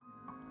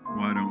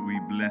Why don't we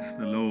bless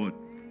the Lord?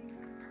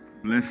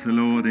 Bless the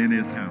Lord in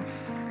his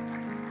house.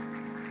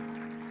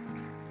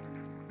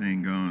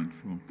 Thank God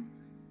for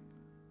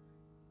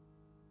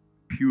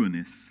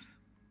pureness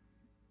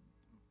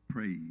of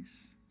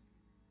praise.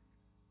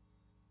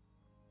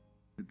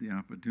 With the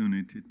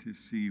opportunity to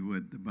see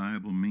what the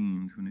Bible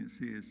means when it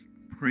says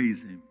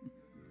praise him.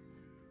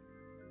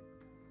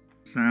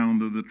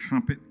 Sound of the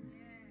trumpet,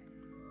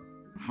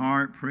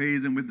 hard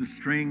praising with the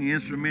string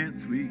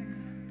instruments. We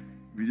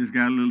just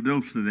got a little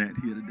dose of that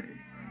here today.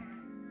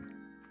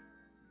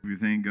 We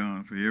thank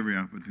God for every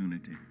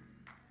opportunity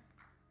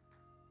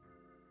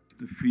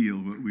to feel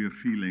what we are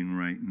feeling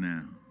right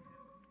now.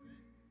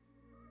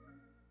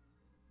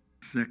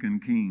 2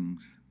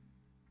 Kings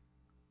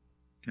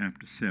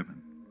chapter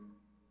 7.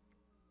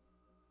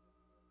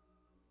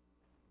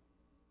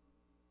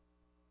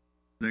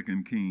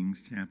 Second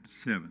Kings chapter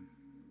 7.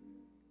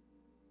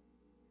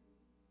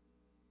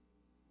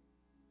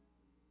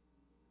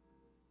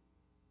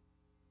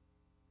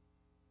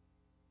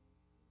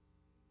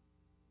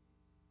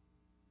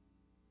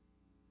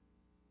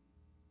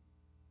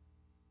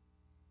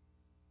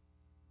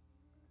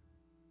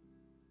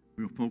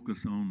 We'll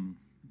focus on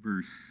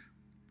verse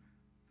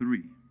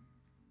 3.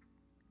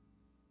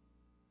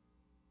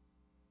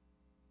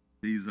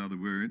 These are the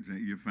words that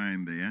you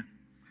find there.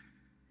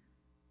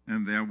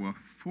 And there were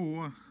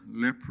 4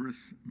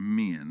 leprous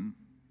men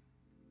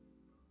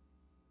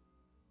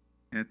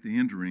at the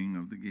entering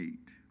of the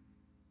gate.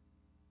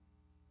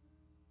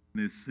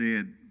 They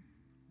said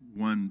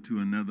one to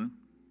another,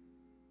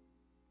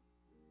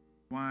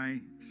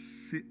 "Why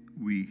sit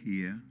we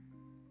here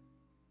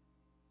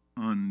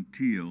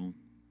until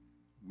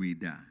we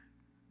die?"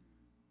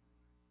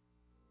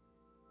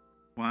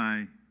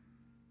 Why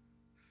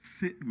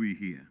sit we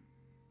here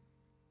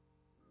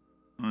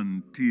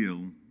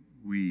until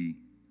we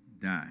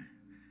die?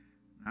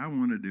 I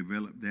want to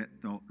develop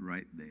that thought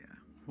right there.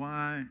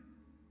 Why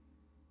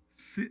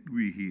sit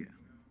we here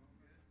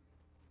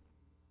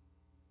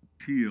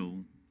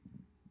till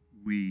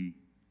we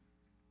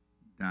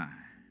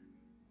die?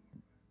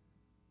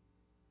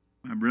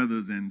 My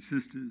brothers and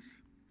sisters,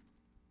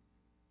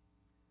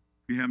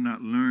 if you have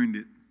not learned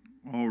it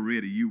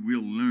already, you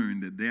will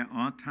learn that there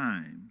are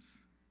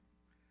times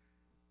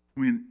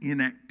when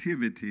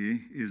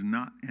inactivity is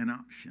not an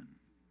option.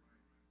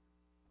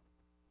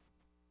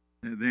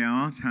 There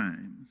are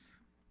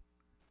times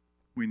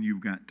when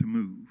you've got to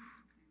move.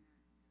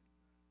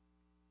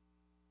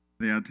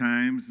 There are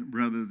times,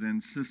 brothers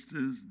and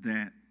sisters,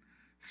 that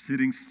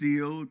sitting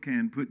still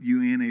can put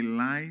you in a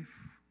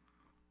life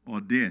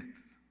or death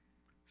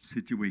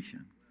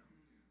situation.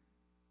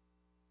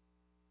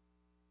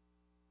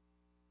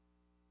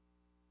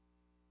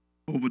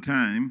 Over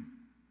time,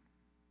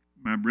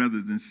 my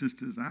brothers and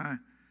sisters, I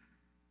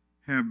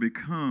have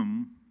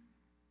become,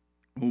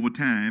 over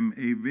time,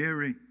 a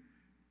very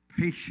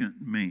patient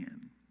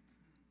man.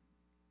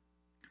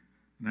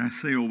 And I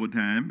say over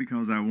time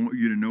because I want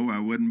you to know I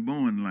wasn't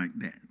born like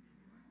that.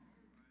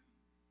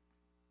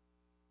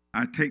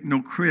 I take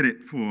no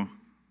credit for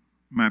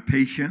my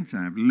patience.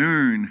 I've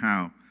learned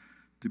how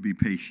to be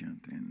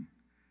patient. And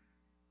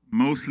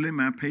mostly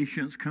my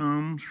patience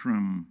comes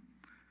from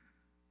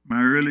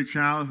my early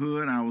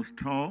childhood. I was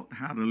taught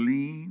how to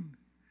lean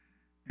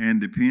and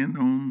depend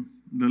on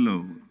the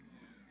Lord.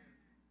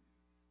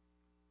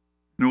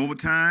 And over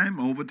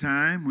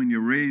time, when you're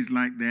raised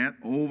like that,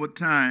 over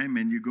time,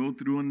 and you go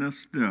through enough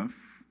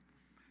stuff,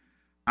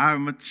 I've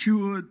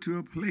matured to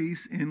a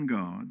place in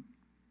God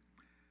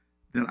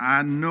that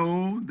I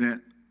know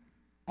that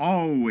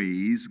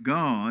always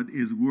God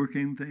is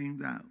working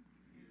things out.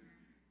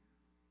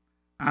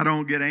 I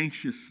don't get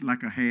anxious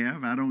like I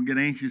have. I don't get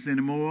anxious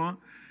anymore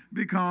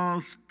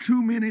because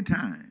too many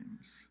times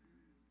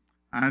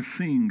I've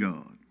seen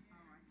God.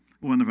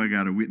 I wonder if I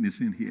got a witness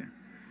in here.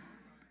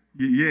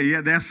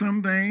 Yeah, there's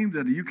some things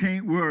that you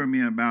can't worry me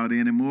about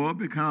anymore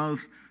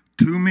because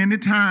too many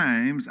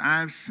times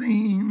I've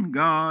seen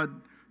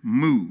God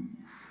move.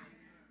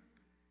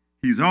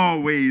 He's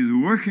always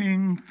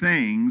working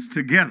things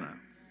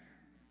together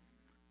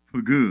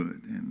for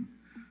good. And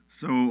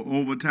so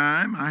over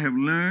time, I have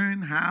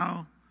learned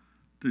how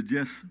to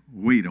just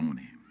wait on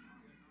him.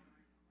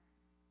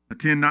 I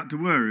tend not to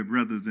worry,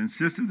 brothers and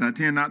sisters. I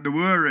tend not to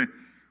worry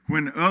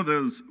when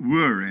others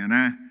worry, and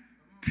I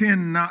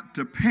tend not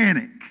to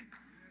panic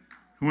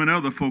when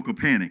other folk are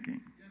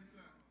panicking.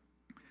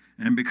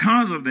 And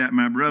because of that,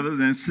 my brothers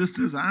and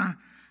sisters, I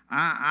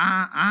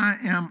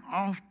am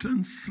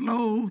often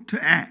slow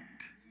to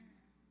act.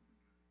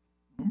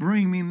 Don't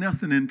bring me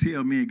nothing and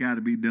tell me it got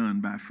to be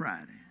done by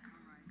Friday.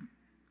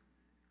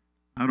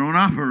 I don't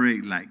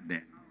operate like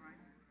that.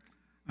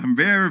 I'm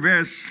very,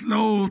 very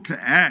slow to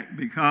act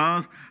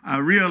because I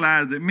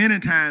realize that many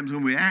times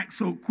when we act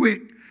so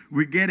quick,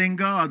 we get in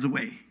God's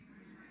way.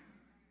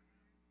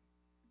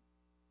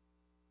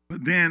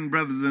 But then,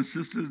 brothers and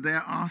sisters,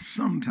 there are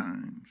some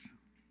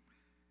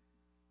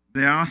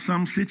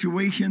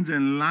situations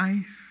in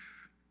life,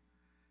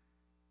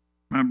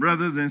 my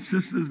brothers and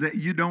sisters, that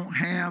you don't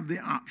have the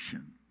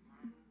option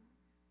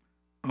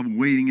of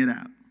waiting it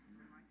out.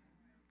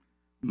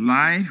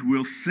 Life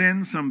will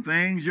send some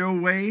things your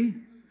way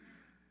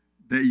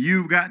that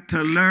you've got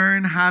to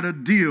learn how to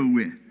deal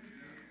with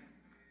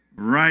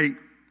right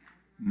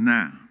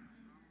now.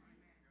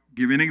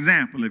 Give you an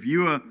example. If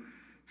you are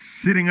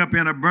sitting up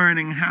in a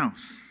burning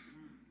house,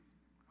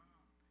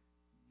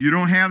 you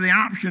don't have the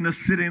option of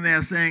sitting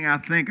there saying, I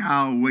think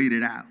I'll wait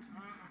it out.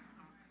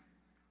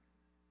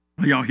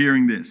 Are y'all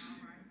hearing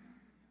this?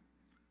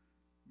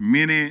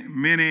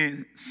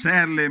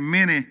 Sadly,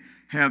 many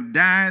have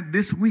died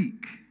this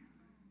week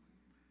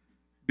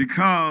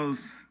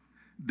because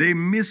they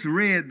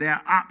misread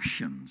their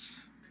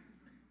options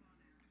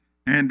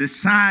and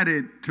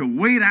decided to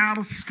wait out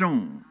a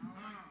storm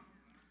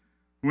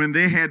when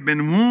they had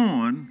been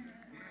warned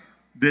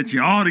that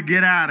you ought to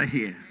get out of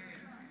here.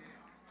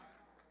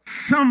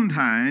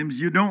 Sometimes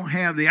you don't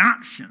have the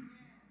option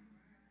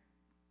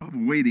of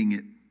waiting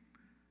it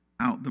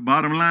out. The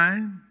bottom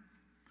line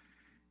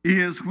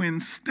is when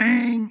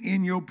staying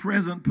in your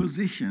present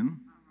position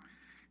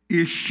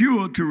is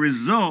sure to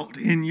result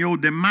in your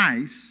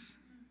demise,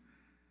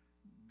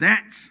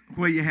 that's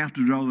where you have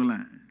to draw the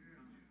line.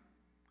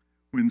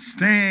 When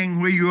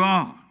staying where you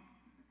are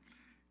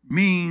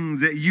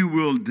means that you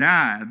will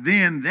die,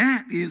 then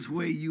that is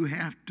where you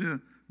have to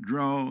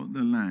draw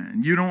the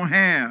line. You don't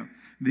have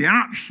the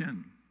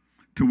option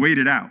to wait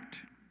it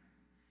out.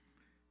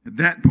 At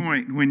that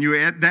point, when you're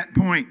at that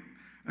point,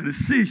 a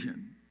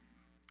decision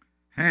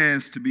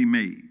has to be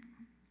made.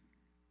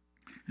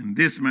 And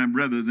this, my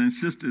brothers and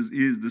sisters,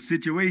 is the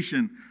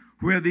situation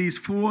where these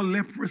four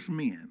leprous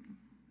men,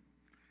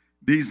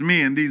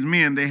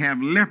 they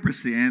have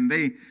leprosy, and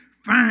they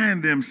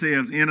find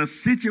themselves in a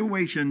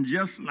situation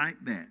just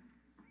like that.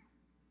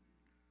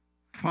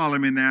 Follow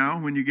me now.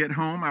 When you get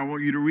home, I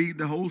want you to read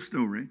the whole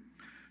story.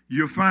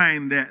 You'll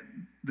find that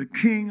the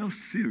king of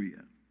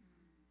Syria,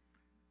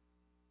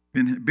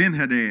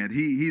 Ben-Hadad,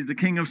 he's the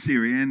king of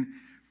Syria,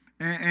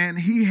 and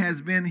he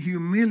has been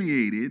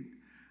humiliated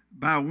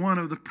by one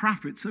of the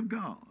prophets of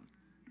God.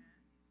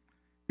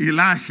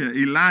 Elisha,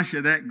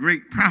 that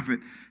great prophet,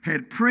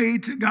 had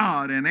prayed to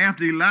God, and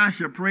after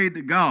Elisha prayed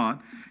to God,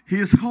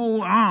 his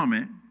whole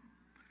army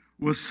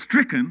was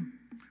stricken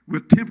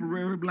with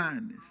temporary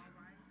blindness.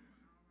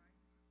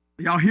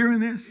 Y'all hearing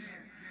this?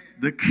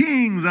 The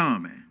king's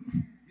army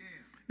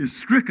is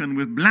stricken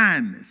with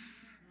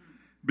blindness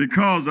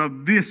because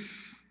of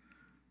this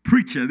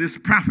preacher, this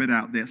prophet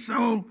out there.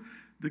 So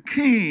the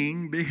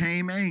king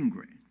became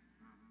angry.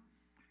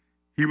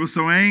 He was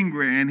so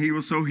angry and he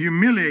was so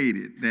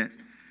humiliated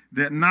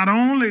that not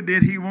only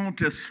did he want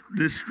to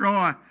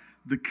destroy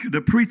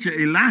the preacher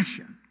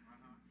Elisha,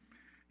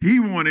 he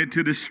wanted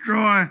to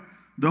destroy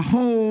the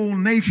whole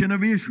nation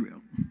of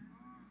Israel.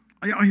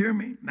 Are y'all hear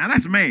me? Now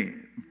that's mad.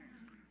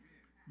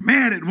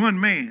 Mad at one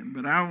man,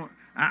 but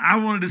I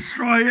want to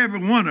destroy every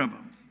one of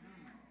them.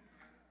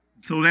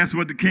 So that's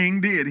what the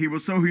king did. He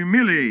was so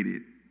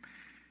humiliated.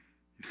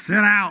 He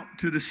set out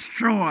to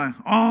destroy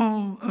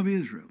all of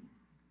Israel.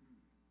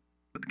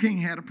 But the king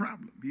had a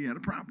problem. He had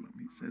a problem.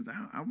 He says,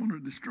 I want to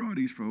destroy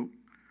these folk,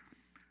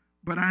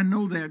 but I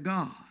know their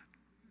God.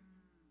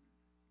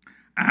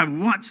 I've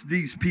watched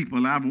these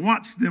people. I've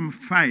watched them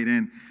fight.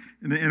 And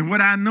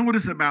what I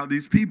notice about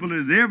these people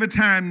is every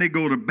time they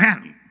go to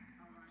battle,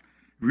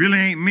 really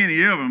ain't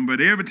many of them, but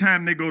every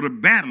time they go to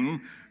battle,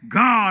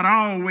 God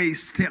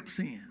always steps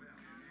in.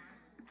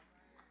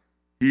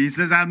 He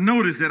says, I've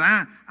noticed that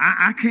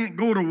I can't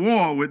go to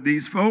war with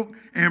these folk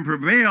and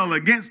prevail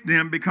against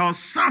them because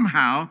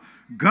somehow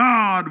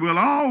God will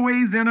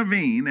always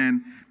intervene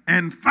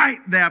and fight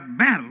their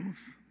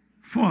battles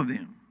for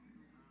them.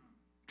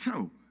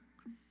 So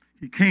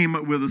he came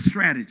up with a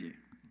strategy.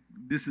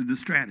 This is the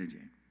strategy.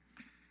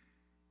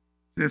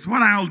 He says,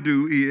 what I'll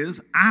do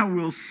is I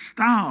will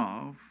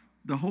starve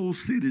the whole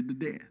city to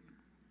death.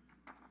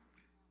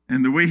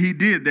 And the way he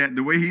did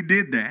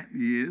that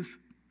is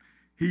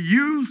he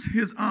used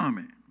his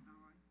army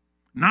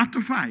not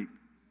to fight,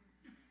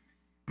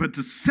 but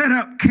to set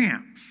up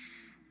camps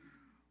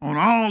on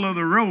all of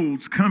the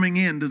roads coming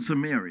into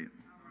Samaria.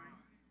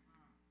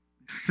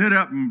 Set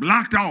up and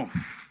blocked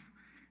off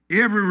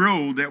every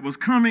road that was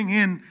coming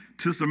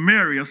into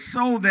Samaria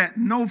so that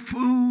no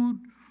food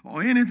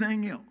or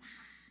anything else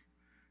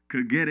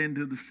could get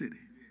into the city.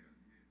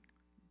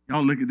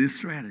 Y'all look at this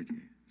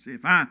strategy. See,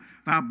 if I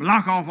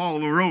block off all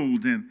the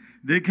roads and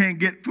they can't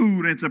get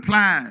food and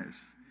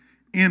supplies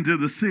into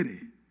the city,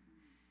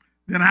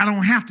 then I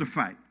don't have to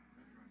fight.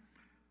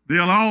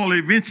 They'll all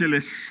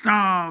eventually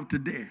starve to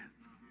death.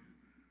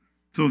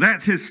 So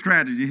that's his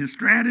strategy. His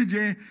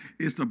strategy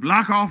is to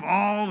block off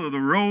all of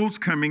the roads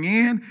coming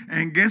in,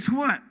 and guess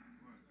what?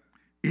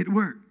 It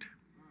worked.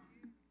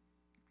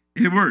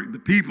 It worked. The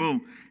people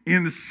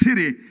in the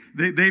city,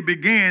 they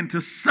began to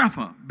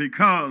suffer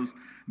because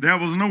there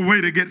was no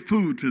way to get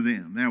food to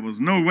them. There was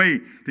no way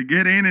to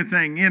get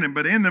anything in it.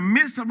 But in the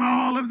midst of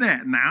all of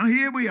that, now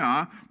here we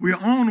are. We're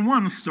on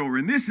one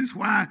story. And this is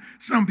why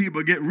some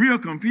people get real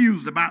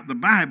confused about the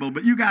Bible.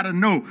 But you got to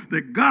know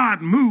that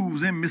God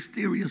moves in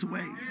mysterious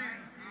ways.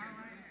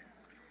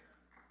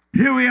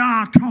 Here we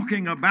are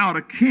talking about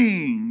a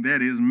king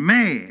that is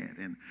mad,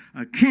 and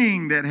a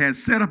king that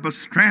has set up a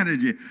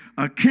strategy,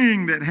 a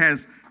king that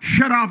has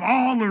shut off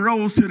all the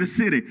roads to the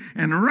city.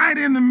 And right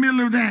in the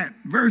middle of that,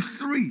 verse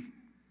 3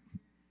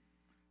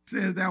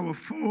 says there were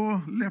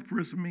 4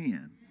 leprous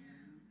men.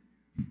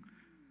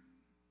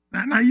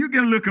 Now you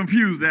get a little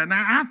confused there.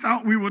 Now, I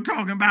thought we were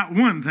talking about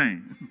one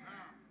thing.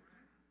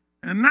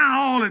 And now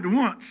all at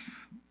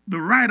once,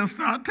 the writer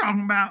started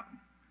talking about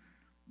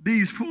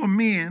these 4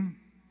 men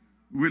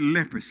with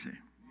leprosy.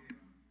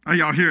 Are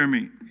y'all hearing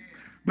me?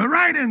 But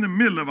right in the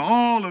middle of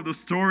all of the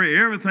story,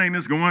 everything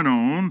that's going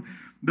on,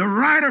 the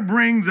writer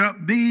brings up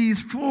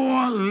these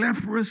 4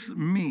 leprous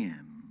men.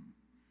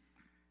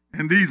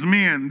 And these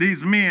men,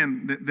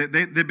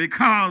 they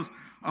because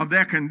of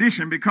their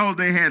condition, because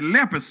they had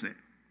leprosy,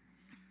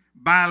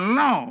 by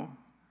law,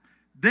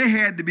 they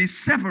had to be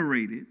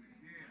separated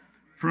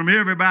from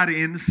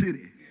everybody in the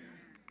city.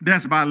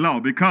 That's by law.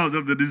 Because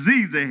of the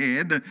disease they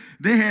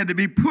had to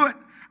be put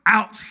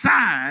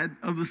outside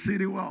of the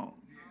city wall.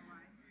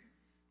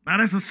 Now,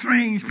 that's a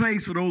strange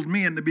place for those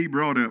men to be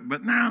brought up.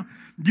 But now,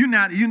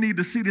 you need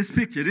to see this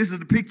picture. This is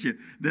the picture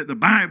that the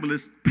Bible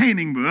is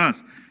painting for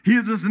us.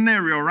 Here's a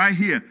scenario right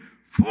here.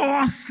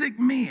 4 sick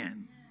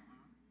men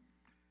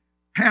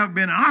have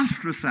been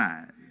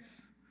ostracized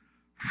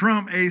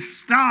from a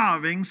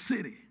starving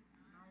city.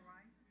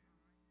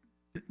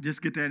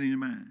 Just get that in your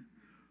mind.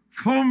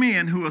 4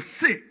 men who are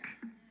sick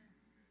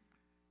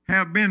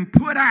have been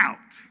put out,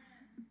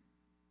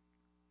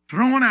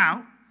 thrown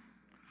out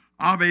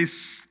of a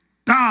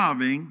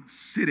starving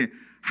city.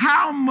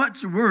 How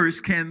much worse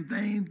can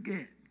things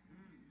get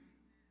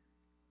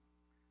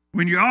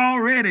when you're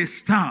already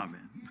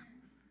starving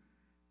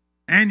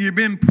and you've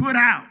been put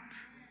out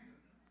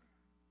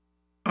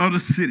of the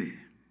city?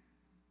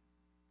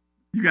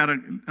 You got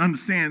to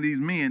understand these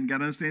men.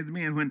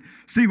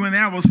 When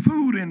there was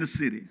food in the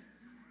city,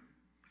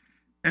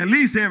 at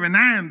least every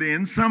now and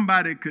then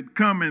somebody could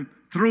come and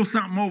throw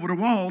something over the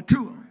wall to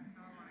them.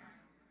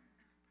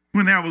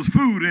 When there was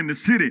food in the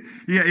city,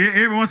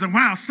 every once in a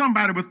while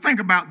somebody would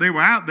think about they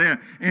were out there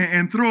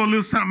and throw a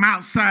little something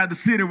outside the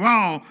city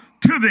wall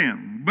to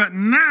them. But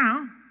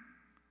now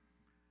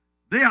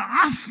they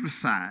are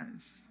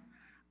ostracized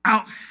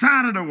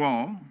outside of the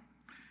wall.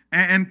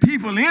 And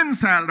people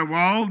inside of the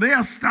wall, they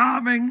are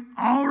starving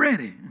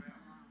already.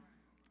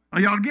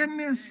 Are y'all getting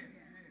this?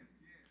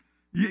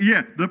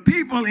 Yeah, the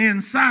people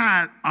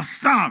inside are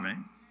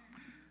starving.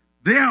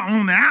 They're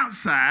on the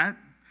outside,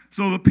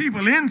 so the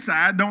people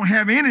inside don't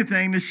have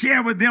anything to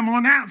share with them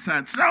on the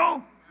outside.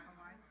 So,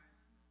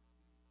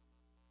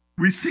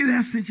 we see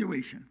that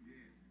situation.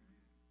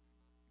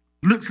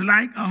 Looks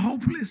like a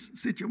hopeless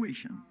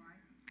situation.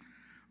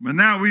 But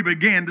now we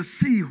begin to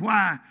see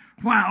why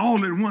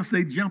all at once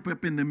they jump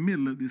up in the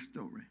middle of this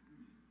story.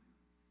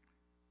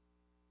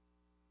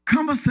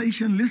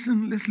 Conversation, let's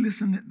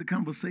listen to the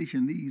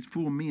conversation these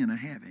 4 men are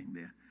having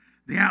there.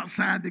 They're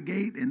outside the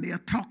gate and they're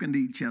talking to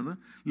each other.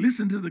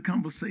 Listen to the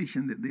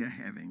conversation that they're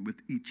having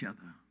with each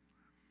other.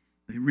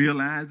 They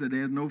realize that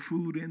there's no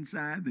food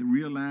inside. They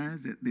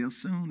realize that they'll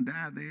soon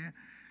die there.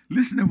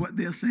 Listen to what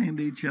they're saying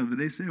to each other.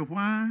 They say,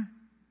 why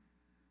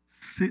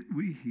sit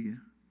we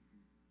here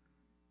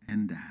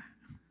and die?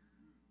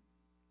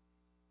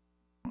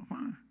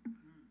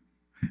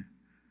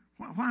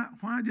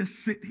 Why just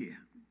sit here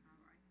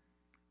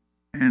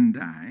and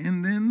die?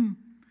 And then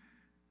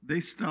they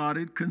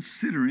started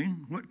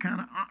considering what kind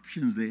of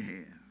options they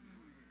have.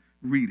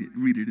 Read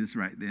it, it's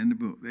right there in the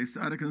book. They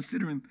started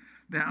considering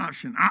their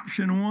option.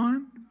 Option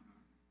 1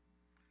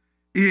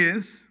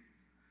 is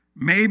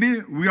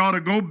maybe we ought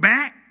to go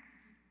back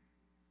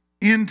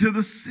into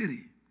the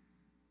city.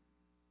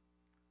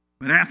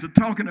 But after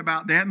talking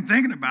about that and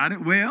thinking about it,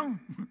 well,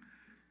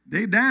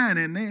 they died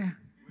in there.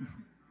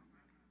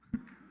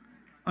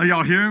 Are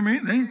y'all hearing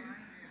me?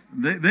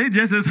 They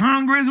just as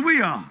hungry as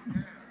we are.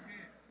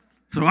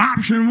 So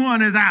option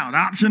 1 is out.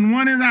 Option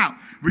 1 is out.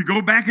 We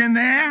go back in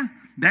there.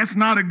 That's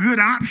not a good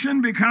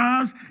option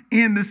because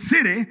in the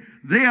city,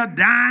 they are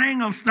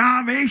dying of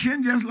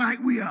starvation just like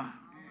we are.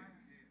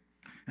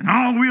 And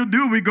all we'll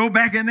do, we go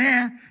back in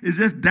there, is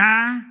just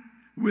die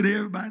with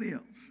everybody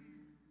else.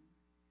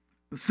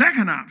 The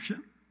second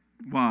option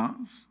was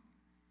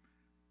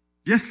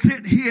just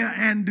sit here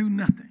and do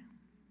nothing.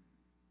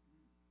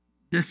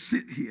 Just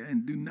sit here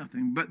and do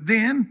nothing. But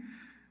then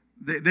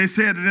they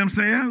said to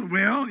themselves,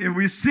 well, if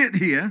we sit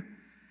here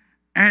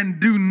and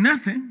do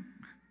nothing,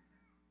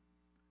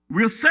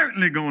 we're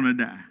certainly going to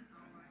die.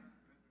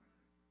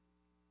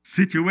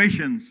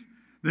 Situations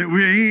that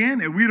we're in,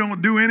 if we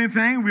don't do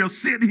anything, we'll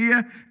sit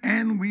here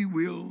and we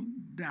will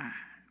die.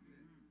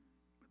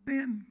 But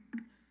then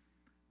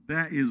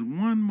there is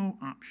one more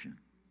option.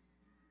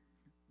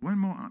 One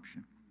more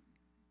option.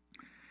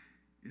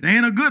 It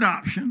ain't a good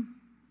option,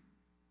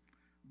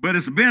 but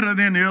it's better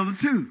than the other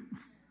 2.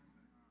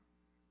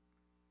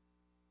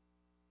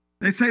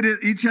 They say to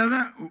each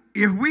other,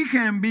 if we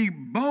can be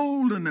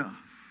bold enough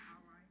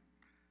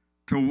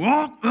to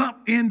walk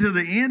up into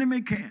the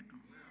enemy camp,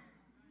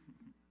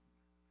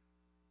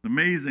 It's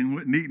amazing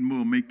what Needham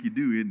will make you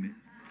do, isn't it?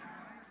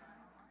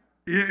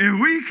 If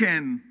we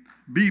can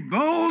be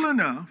bold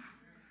enough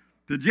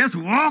to just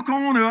walk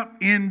on up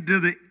into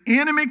the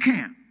enemy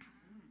camp,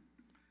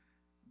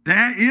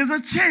 there is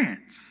a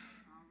chance,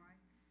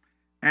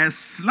 as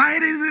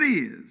slight as it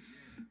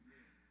is,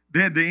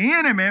 that the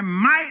enemy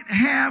might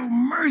have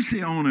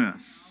mercy on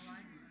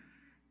us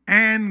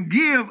and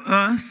give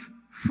us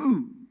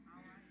food.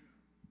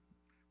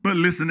 But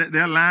listen to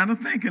their line of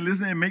thinking.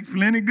 Listen, it makes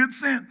plenty good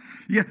sense.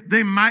 Yeah,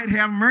 they might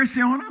have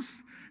mercy on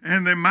us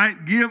and they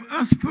might give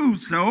us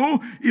food. So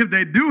if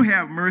they do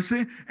have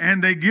mercy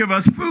and they give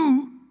us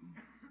food,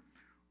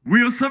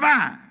 we'll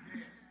survive.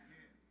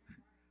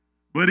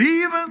 But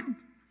even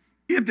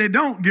if they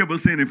don't give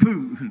us any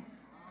food,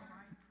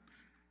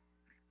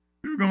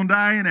 we're going to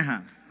die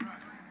anyhow.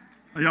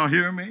 Are y'all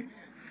hearing me?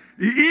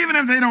 Even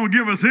if they don't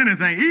give us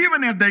anything,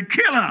 even if they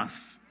kill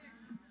us,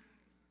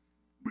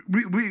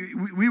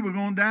 we were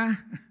going to die.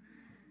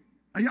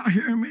 Are y'all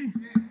hearing me?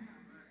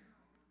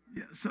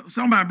 Yeah,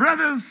 so my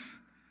brothers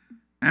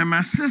and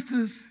my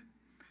sisters,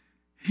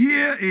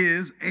 here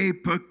is a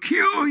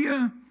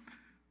peculiar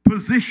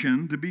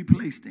position to be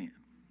placed in.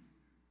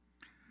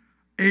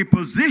 A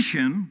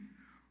position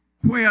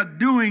where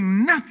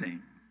doing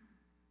nothing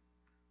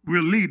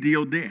will lead to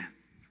your death.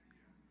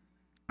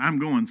 I'm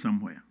going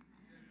somewhere.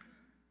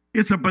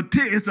 It's a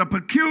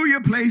peculiar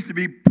place to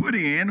be put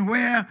in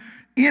where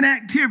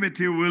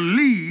inactivity will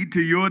lead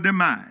to your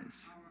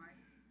demise.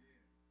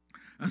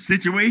 A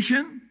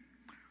situation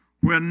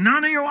where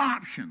none of your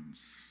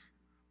options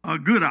are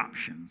good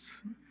options.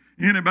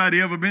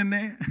 Anybody ever been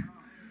there?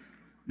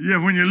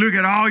 Yeah, when you look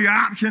at all your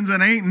options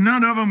and ain't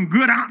none of them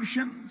good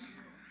options.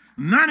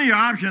 None of your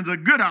options are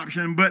good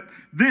options, but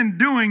then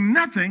doing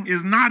nothing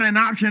is not an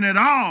option at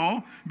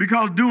all,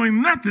 because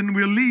doing nothing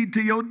will lead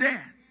to your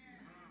death.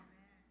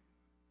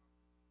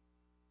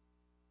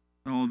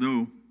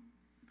 Although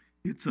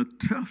it's a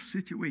tough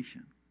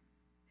situation,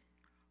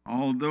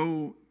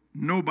 although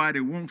nobody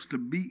wants to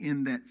be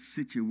in that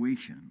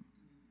situation,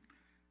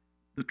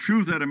 the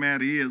truth of the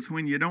matter is,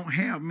 when you don't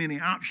have many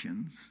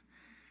options,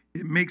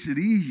 it makes it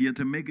easier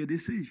to make a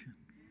decision.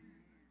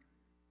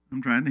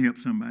 I'm trying to help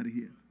somebody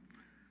here.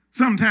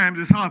 Sometimes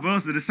it's hard for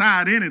us to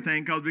decide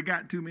anything because we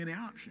got too many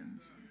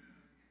options.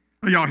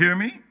 Oh, y'all hear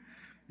me?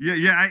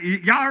 Yeah.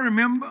 Y'all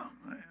remember,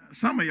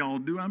 some of y'all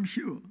do, I'm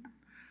sure,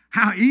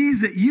 how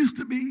easy it used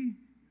to be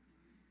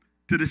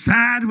to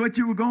decide what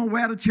you were going to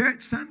wear to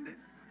church Sunday?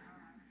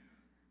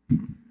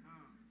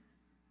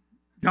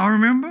 Y'all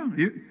remember?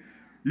 You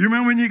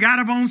remember when you got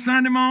up on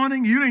Sunday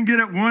morning, you didn't get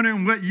up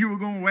wondering what you were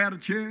going to wear to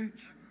church?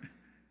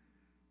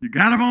 You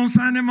got up on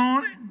Sunday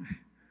morning,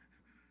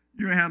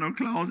 you didn't have no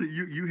closet,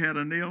 you had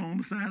a nail on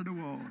the side of the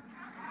wall.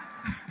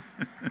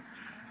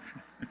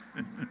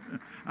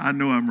 I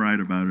know I'm right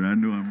about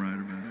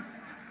it.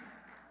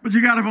 But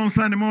you got up on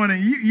Sunday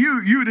morning,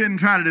 you didn't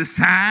try to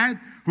decide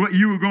what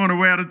you were going to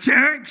wear to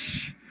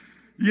church.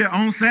 Yeah,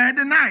 on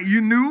Saturday night,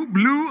 you knew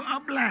blue or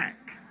black.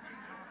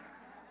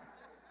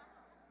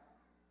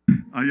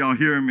 Are y'all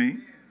hearing me?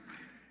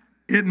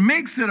 It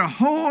makes it a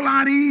whole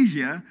lot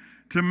easier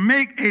to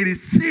make a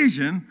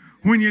decision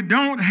when you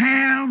don't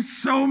have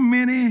so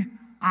many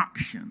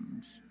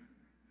options.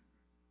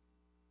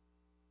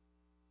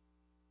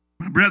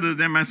 My brothers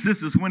and my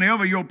sisters,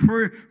 whenever your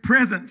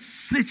present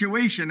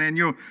situation and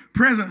your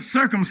present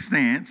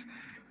circumstance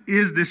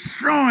is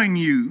destroying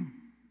you,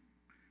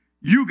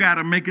 you got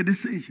to make a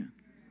decision.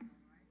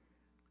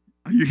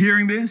 Are you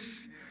hearing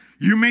this?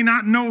 You may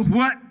not know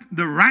what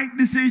the right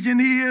decision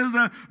is,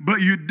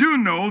 but you do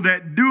know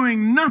that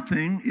doing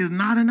nothing is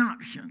not an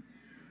option.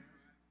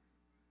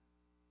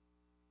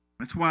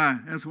 That's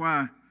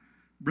why,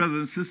 brothers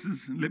and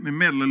sisters, let me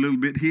meddle a little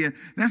bit here.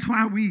 That's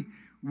why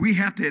we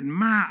have to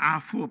admire our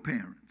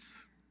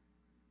foreparents.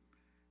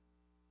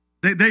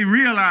 They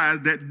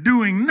realized that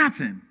doing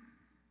nothing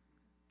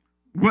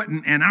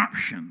wasn't an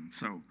option.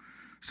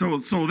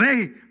 So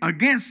they,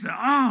 against the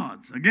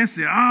odds,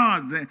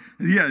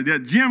 the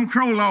Jim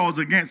Crow laws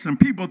against them,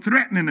 people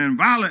threatening and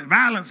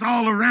violence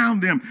all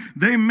around them,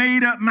 they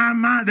made up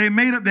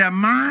their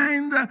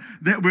mind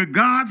that with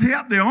God's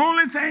help, the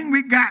only thing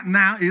we got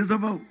now is a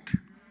vote.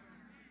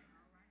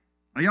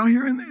 Are y'all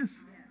hearing this?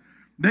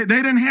 They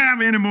didn't have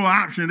any more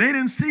options. They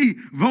didn't see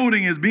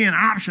voting as being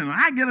optional.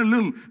 I get a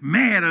little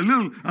mad, a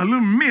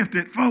little miffed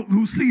at folk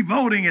who see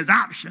voting as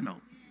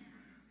optional.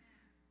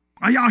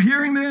 Are y'all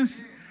hearing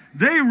this?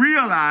 They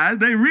realize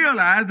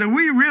that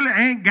we really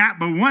ain't got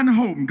but one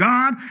hope.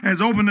 God has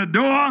opened the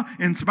door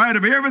in spite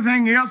of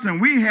everything else,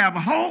 and we have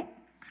hope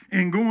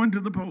in going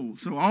to the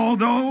polls. So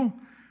although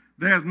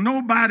there's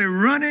nobody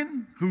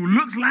running who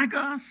looks like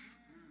us,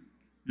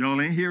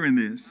 y'all ain't hearing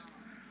this.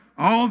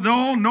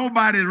 Although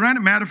nobody's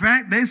running, matter of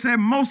fact, they said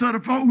most of the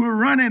folk who are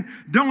running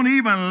don't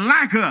even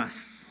like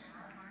us.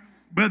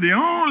 But the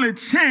only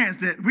chance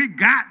that we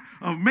got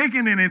of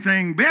making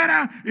anything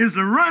better is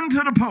to run to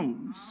the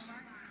polls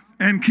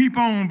and keep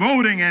on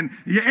voting and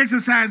you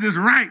exercise this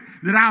right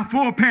that our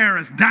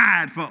foreparents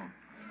died for.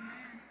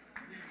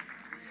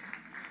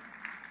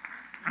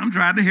 I'm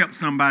trying to help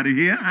somebody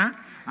here.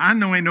 I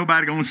know ain't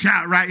nobody going to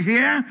shout right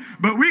here,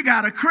 but we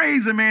got a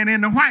crazy man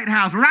in the White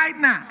House right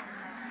now.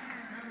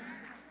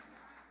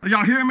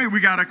 Y'all hear me? We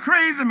got a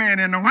crazy man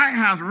in the White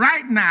House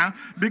right now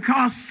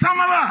because some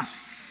of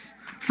us,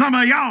 some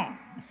of y'all,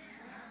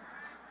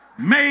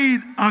 made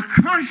a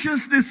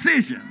conscious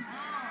decision.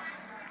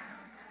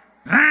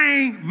 I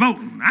ain't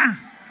voting.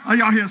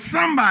 Y'all hear?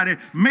 Somebody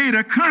made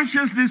a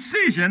conscious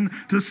decision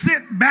to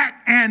sit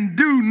back and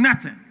do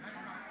nothing.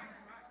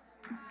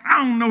 I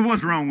don't know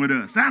what's wrong with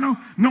us. I don't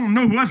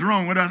know what's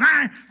wrong with us.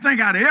 I think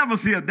I'd ever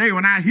see a day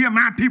when I hear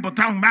my people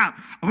talking about,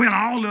 well,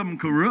 all of them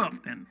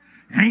corrupt and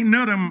ain't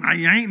none of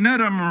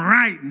them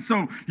right. And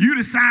so you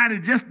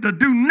decided just to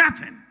do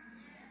nothing.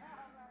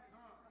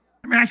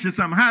 Let me ask you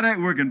something. How that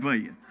working for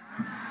you?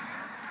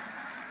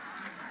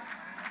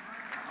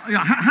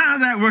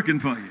 How's that working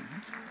for you?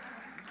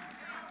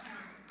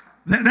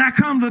 There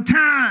comes a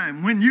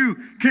time when you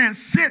can't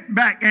sit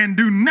back and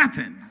do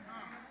nothing.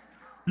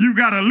 You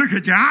got to look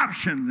at your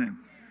options. And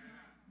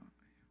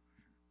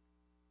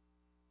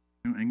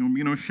there ain't going to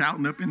be no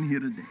shouting up in here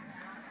today.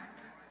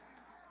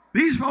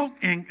 These folk,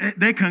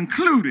 they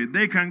concluded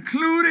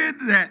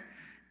that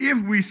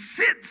if we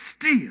sit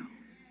still,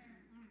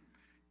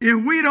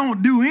 if we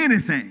don't do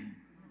anything,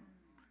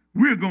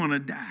 we're going to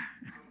die.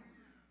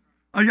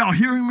 Are y'all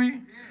hearing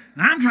me?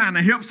 And I'm trying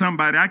to help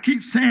somebody. I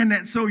keep saying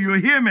that so you'll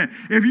hear me.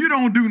 If you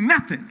don't do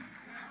nothing,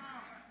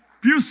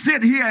 if you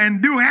sit here and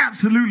do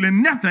absolutely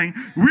nothing,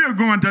 we're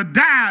going to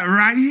die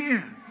right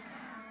here.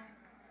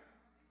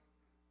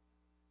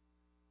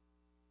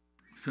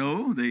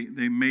 So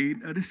they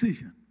made a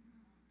decision.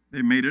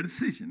 They made a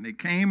decision. They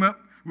came up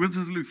with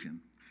a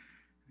solution.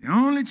 The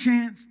only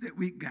chance that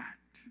we got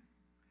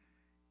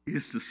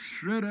is to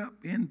strut up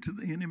into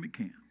the enemy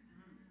camp.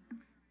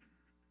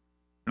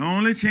 The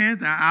only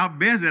chance, our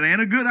best, it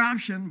ain't a good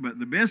option, but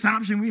the best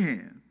option we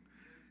have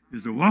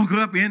is to walk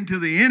up into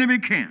the enemy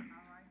camp.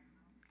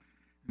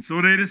 And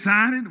so they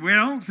decided,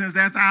 well, since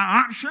that's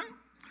our option,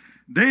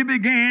 they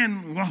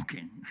began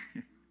walking.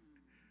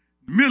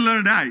 Middle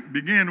of the night,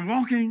 began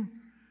walking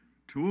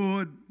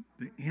toward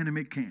the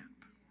enemy camp.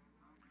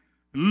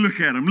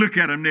 Look at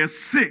them. They're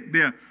sick.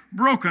 They're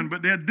broken,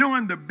 but they're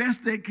doing the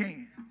best they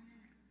can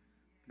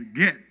to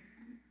get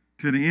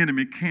to the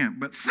enemy camp.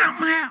 But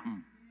something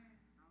happened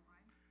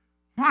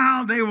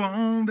while they were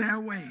on their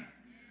way.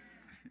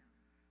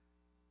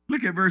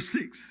 Look at verse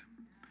 6.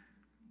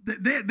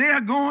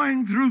 They're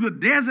going through the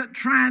desert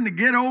trying to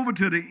get over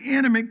to the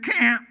enemy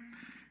camp.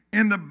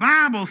 And the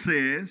Bible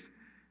says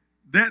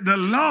that the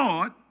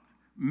Lord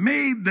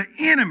made the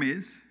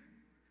enemies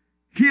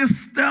hear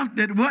stuff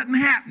that wasn't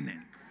happening.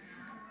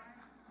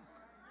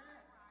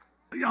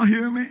 Y'all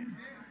hear me?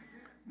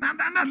 Now,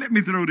 let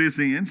me throw this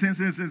in. Since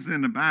it's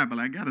in the Bible,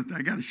 I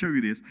gotta show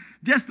you this.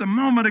 Just a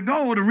moment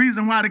ago, the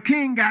reason why the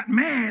king got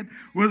mad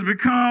was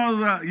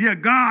because,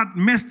 God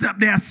messed up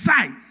their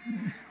sight.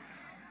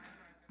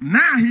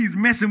 Now he's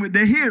messing with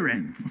their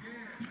hearing.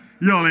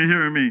 Y'all ain't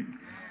hearing me.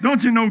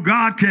 Don't you know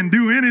God can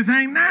do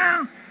anything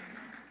now?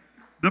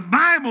 The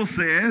Bible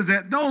says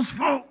that those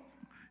folk,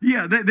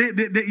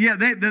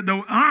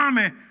 the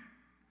army,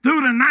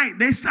 through the night,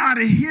 they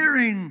started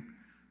hearing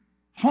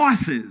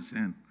horses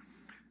and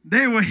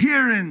they were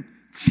hearing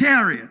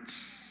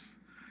chariots.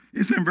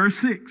 It's in verse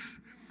 6.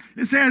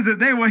 It says that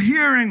they were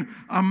hearing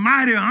a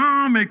mighty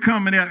army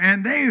coming up,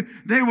 and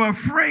they were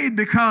afraid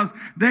because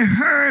they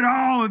heard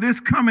all of this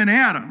coming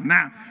at them.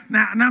 Now,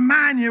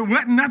 mind you, it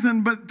wasn't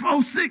nothing but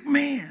 4 sick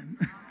men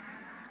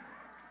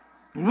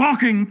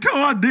walking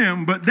toward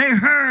them, but they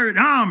heard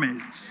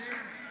armies.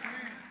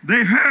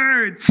 They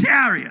heard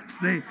chariots.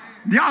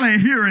 Y'all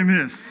ain't hearing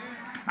this.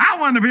 I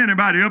wonder if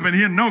anybody up in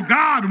here know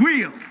God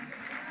will.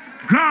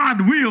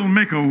 God will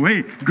make a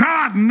way.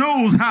 God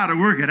knows how to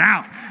work it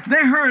out.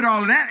 They heard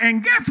all of that,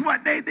 and guess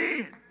what they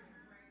did?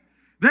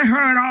 They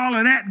heard all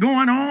of that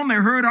going on. They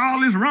heard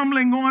all this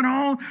rumbling going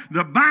on.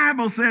 The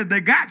Bible says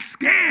they got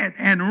scared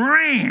and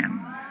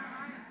ran.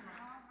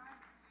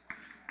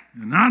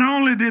 Not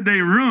only did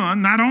they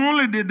run,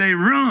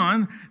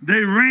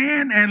 they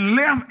ran and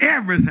left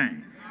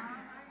everything.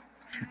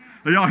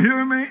 Are y'all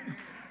hearing me?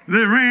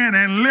 They ran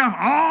and left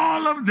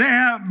all of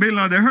their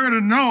belongings. They heard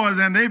a noise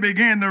and they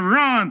began to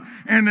run,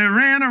 and they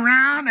ran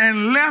around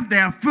and left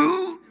their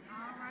food,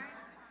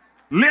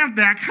 left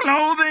their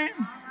clothing.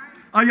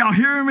 Are y'all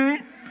hearing me?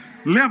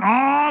 Left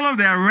all of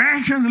their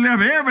rations,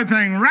 left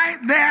everything right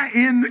there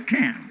in the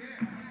camp.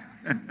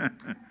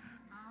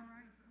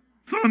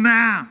 So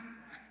now,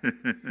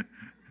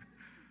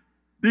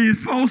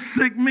 these 4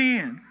 sick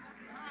men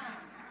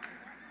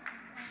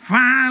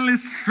finally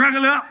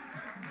struggle up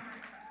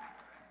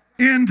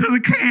into the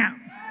camp.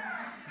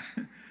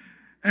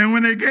 And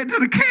when they get to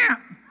the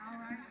camp,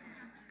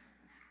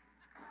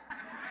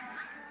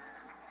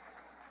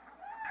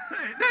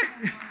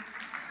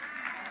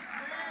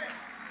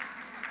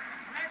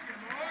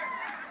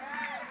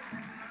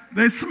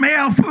 they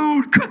smell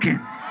food cooking.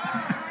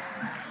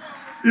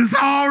 It's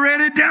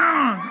already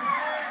done.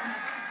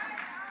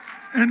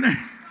 And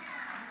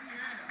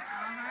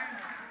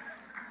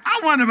I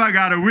I wonder if I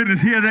got a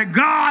witness here that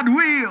God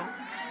will.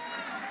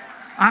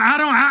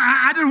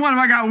 I just wonder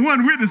if I got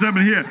one witness up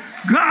in here.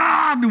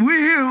 God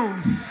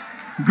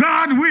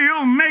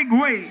will make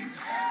ways.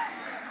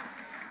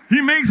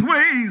 He makes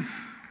ways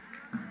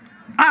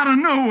out of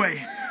no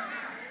way.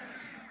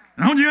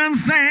 Don't you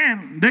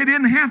understand? They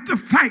didn't have to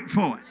fight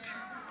for it.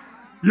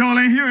 Y'all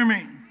ain't hearing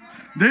me.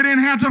 They didn't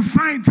have to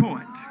fight for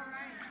it.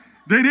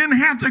 They didn't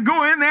have to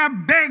go in there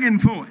begging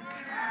for it.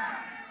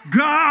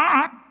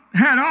 God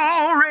had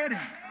already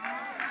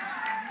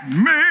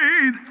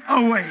made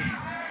a way.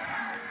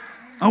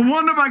 I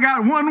wonder if I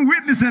got one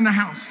witness in the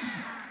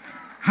house.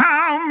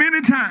 How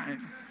many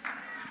times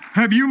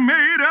have you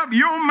made up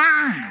your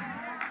mind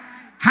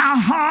how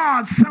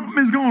hard something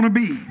is going to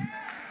be?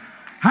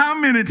 How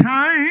many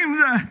times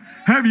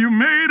have you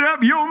made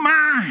up your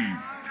mind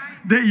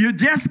that you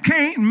just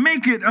can't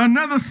make it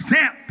another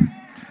step,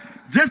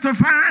 just to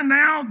find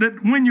out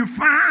that when you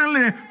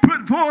finally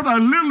put forth a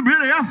little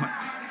bit of effort,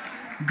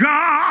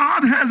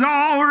 God has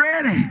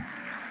already,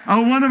 I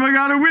wonder if I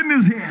got a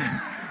witness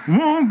here,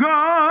 won't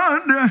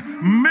God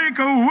make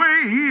a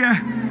way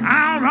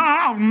out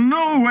of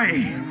no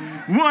way?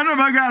 Wonder if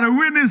I got a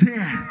witness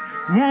here.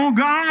 Won't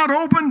God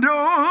open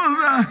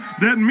doors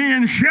that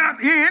men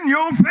shut in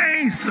your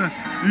face?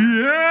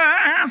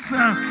 Yes,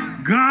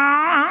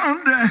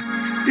 God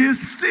is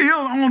still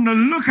on the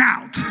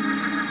lookout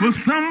for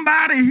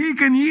somebody he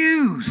can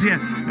use. Yeah.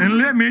 And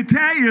let me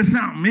tell you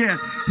something. Yeah.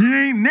 He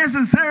ain't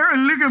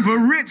necessarily looking for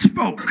rich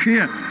folk.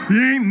 Yeah.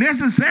 He ain't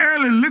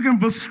necessarily looking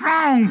for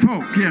strong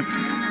folk. Yeah.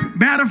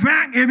 Matter of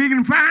fact, if he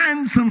can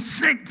find some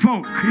sick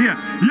folk,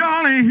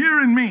 y'all ain't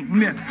hearing me.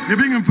 If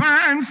he can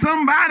find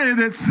somebody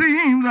that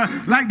seems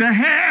like they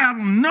have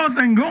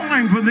nothing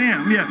going for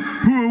them,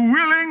 who are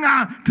willing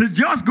to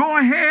just go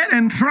ahead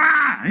and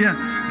try,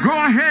 go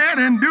ahead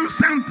and do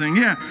something,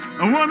 I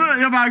wonder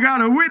if I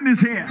got a witness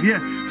here.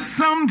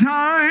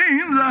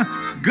 Sometimes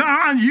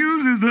God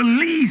uses the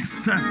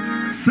least.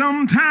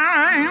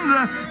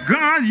 Sometimes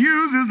God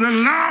uses the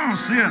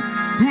lost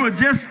who are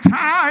just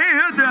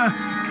tired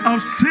of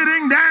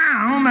sitting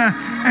down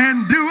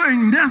and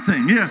doing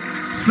nothing.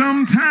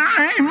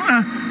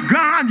 Sometimes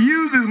God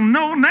uses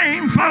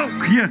no-name folk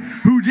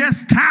who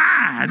just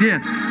tired,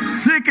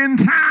 sick and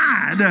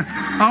tired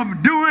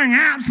of doing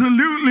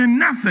absolutely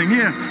nothing.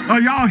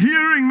 Are y'all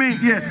hearing me?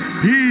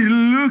 He's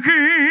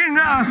looking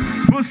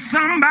for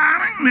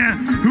somebody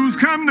who's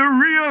come to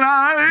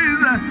realize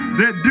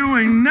that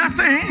doing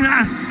nothing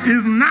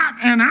is not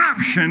an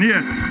option.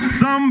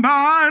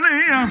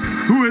 Somebody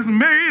who has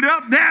made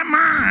up their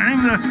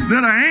mind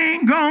that I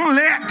ain't gonna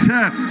let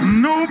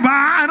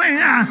nobody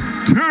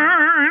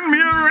turn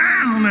me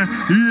around.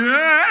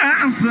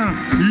 Yes.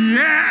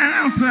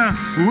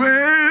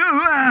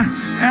 Well,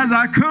 as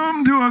I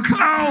come to a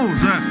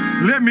close,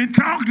 let me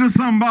talk to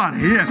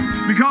somebody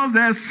because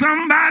there's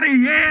somebody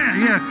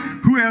here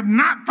who have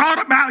not thought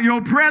about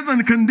your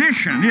present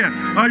condition.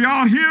 Are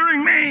y'all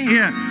hearing me?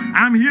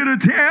 I'm here to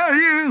tell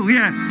you,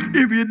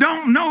 if you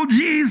don't know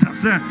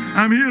Jesus,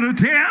 I'm here to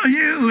tell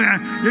you,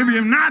 if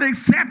you've not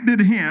accepted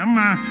him,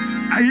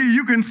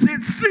 you can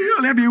sit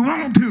still if you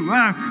want to,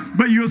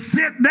 but you'll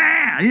sit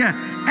there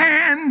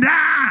and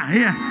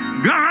die.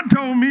 God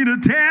told me to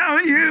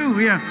tell you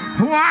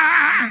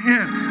why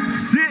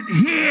sit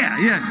here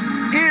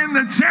in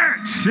the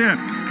church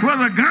where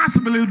the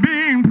gospel is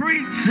being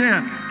preached.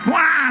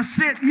 Why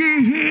sit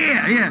ye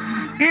here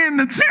in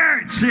the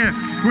church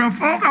where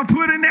folk are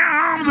putting their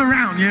arms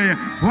around you?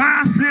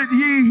 Why sit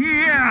ye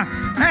here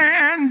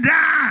and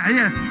die?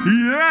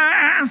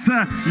 Yes,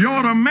 you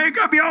ought to make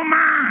up your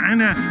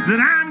mind that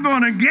I'm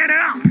going to get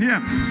up.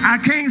 I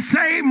can't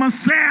save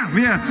myself,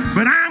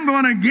 but I'm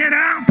going to get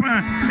up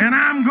and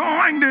I'm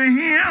going to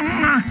him.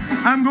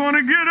 I'm going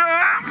to get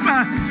up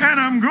and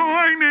I'm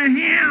going to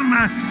him.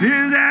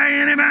 Is there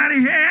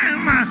anybody here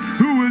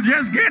who will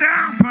just get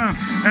up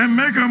and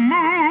make a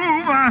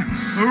move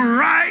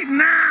right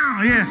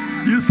now?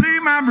 You see,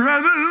 my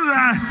brothers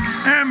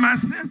and my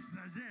sisters,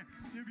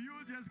 if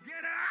you'll just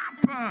get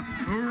up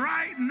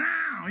right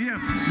now,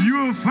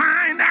 you'll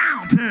find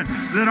out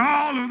that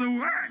all of the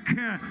work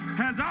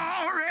has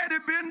already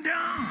been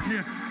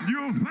done.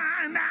 You'll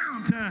find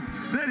out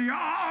that he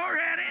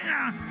already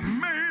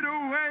made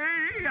a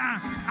way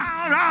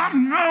out of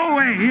no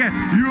way.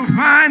 You'll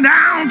find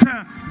out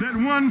that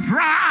one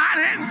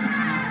Friday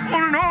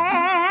on an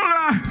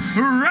old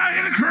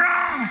rugged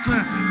cross,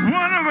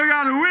 one of us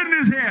got a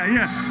witness here,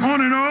 on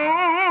an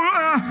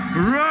old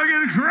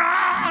rugged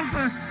cross,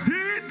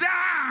 he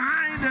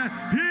died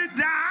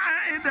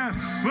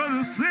for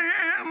the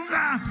sins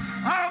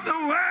of the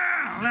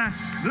world.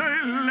 They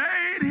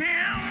laid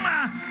him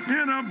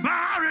in a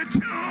borrowed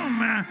tomb,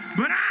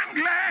 but I'm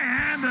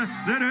glad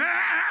that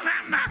early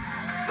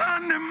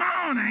Sunday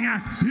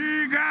morning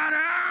he got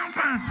up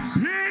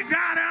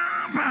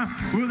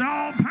with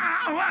all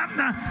power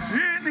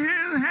in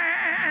his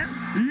hand.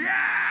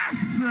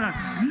 Yes,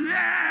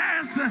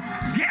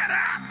 get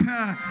up,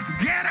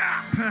 get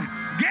up,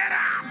 get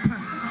up,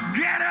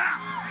 get up.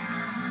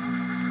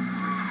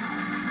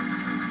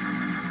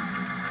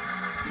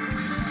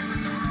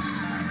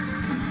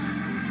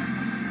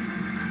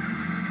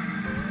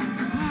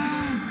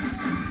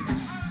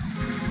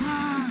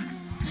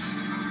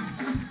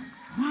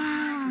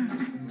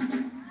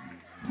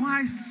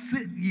 why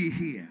sit ye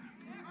here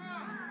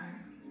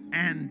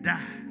and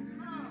die?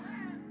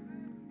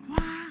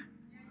 Why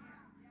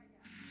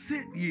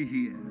sit ye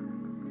here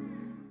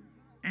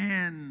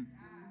and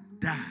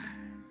die?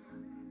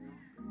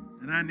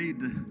 And I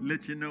need to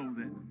let you know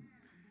that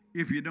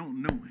if you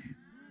don't know him,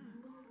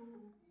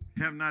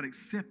 have not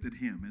accepted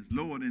him as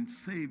Lord and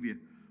Savior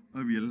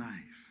of your life,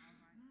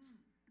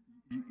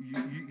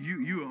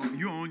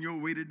 you're on your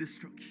way to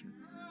destruction.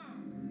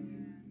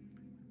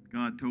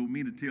 God told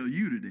me to tell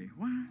you today,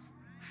 why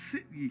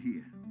sit ye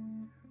here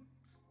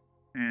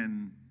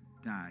and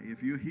die?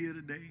 If you're here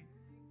today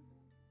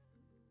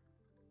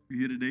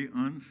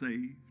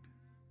unsaved,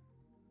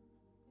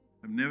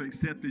 have never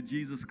accepted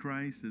Jesus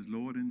Christ as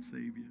Lord and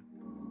Savior,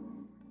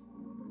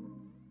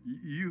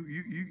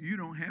 you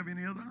don't have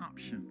any other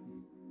option.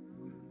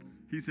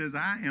 He says,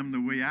 I am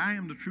the way, I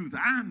am the truth,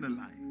 I am the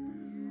life.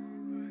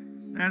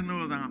 There's no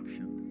other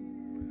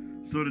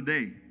option. So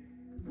today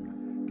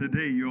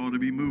you ought to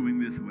be moving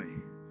this way.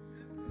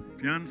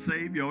 If you're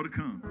unsaved, you ought to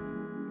come.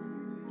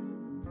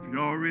 If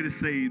you're already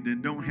saved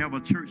and don't have a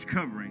church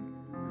covering,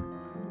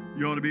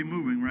 you ought to be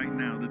moving right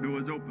now. The door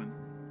is open.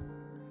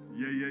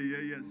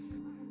 Yes.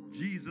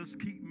 Jesus,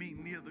 keep me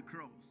near the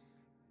cross.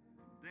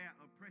 There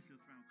a precious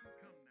fountain.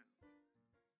 Come now.